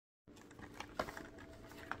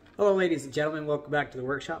Hello ladies and gentlemen, welcome back to the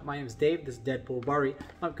workshop. My name is Dave, this is DeadPoolBarbie.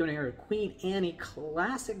 I'm coming here with Queen Anne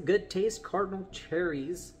Classic Good Taste Cardinal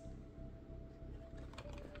Cherries.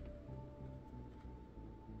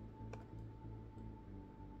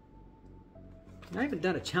 I haven't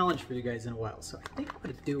done a challenge for you guys in a while, so I think I'm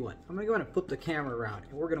going to do one. I'm going to go ahead and flip the camera around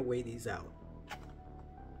and we're going to weigh these out.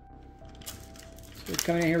 So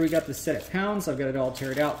coming in here, we got this set of pounds. I've got it all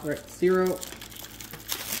tiered out. We're at 0.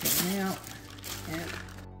 Now, and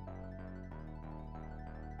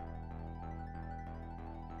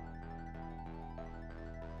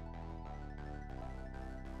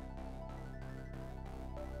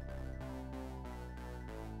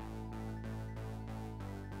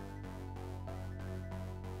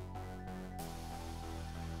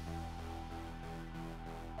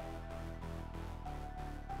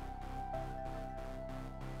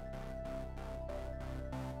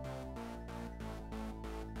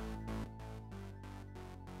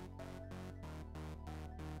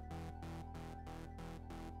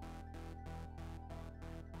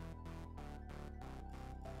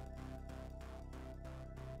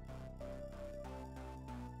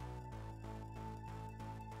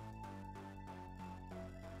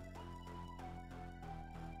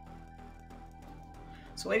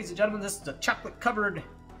so ladies and gentlemen, this is a chocolate covered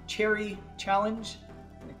cherry challenge.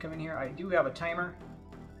 I'm going to come in here. I do have a timer.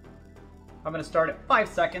 I'm going to start at 5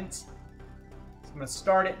 seconds. So I'm going to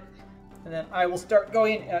start it, and then I will start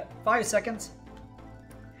going at 5 seconds.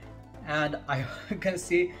 And I'm going to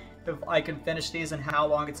see if I can finish these and how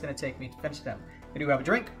long it's going to take me to finish them. I do have a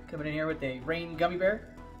drink. Coming in here with a rain gummy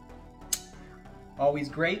bear. Always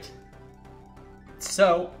great.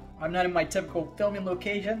 So I'm not in my typical filming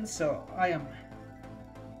location, so I am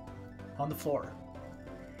on the floor.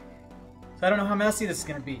 So I don't know how messy this is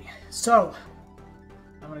going to be. So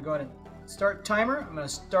I'm going to go ahead and start timer. I'm going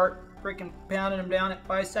to start freaking pounding them down at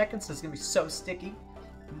 5 seconds. It's going to be so sticky.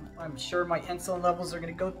 I'm sure my insulin levels are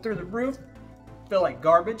going to go through the roof. Feel like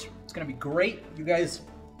garbage. It's going to be great. You guys,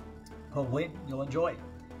 hopefully you'll enjoy.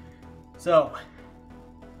 So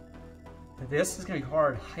this is going to be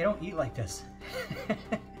hard. I don't eat like this.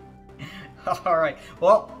 All right.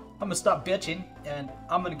 Well, I'm going to stop bitching and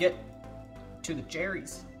I'm going to get to the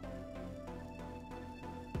cherries.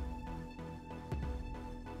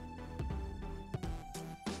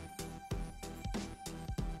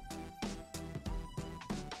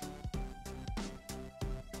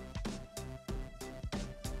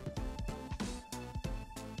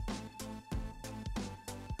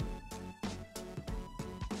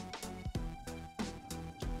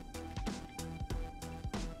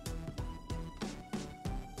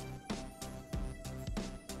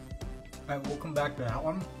 Alright, we'll come back to that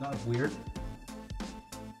one. That was weird.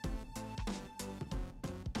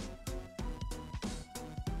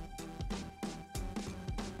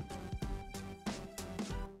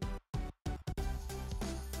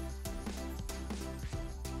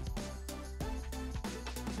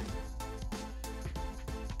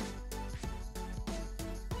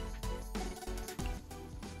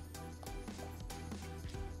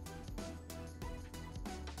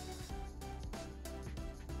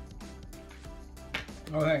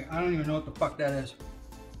 Okay, I don't even know what the fuck that is.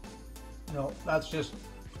 No, that's just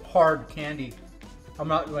hard candy. I'm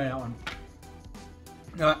not doing that one.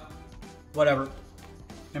 Whatever.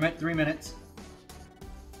 I'm at 3 minutes.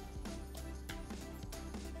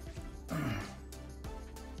 It'll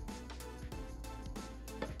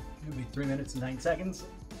be 3 minutes and 9 seconds.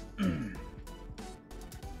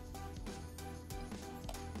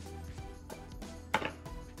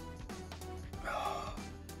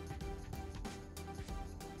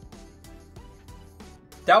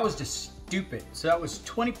 That was just stupid. So that was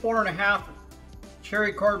 24.5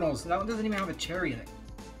 cherry cardinals. That one doesn't even have a cherry in it.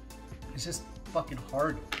 It's just fucking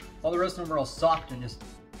hard. All the rest of them are all soft and just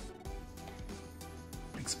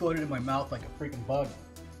exploded in my mouth like a freaking bug.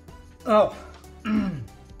 Oh,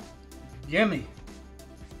 yummy.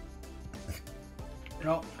 You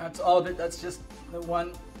know, that's all of it. That's just the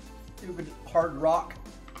one stupid hard rock.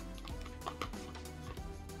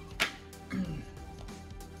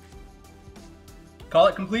 Call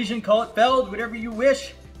it completion, call it failed, whatever you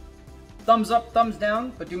wish. Thumbs up, thumbs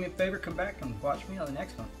down, but do me a favor, come back and watch me on the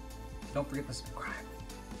next one. Don't forget to subscribe.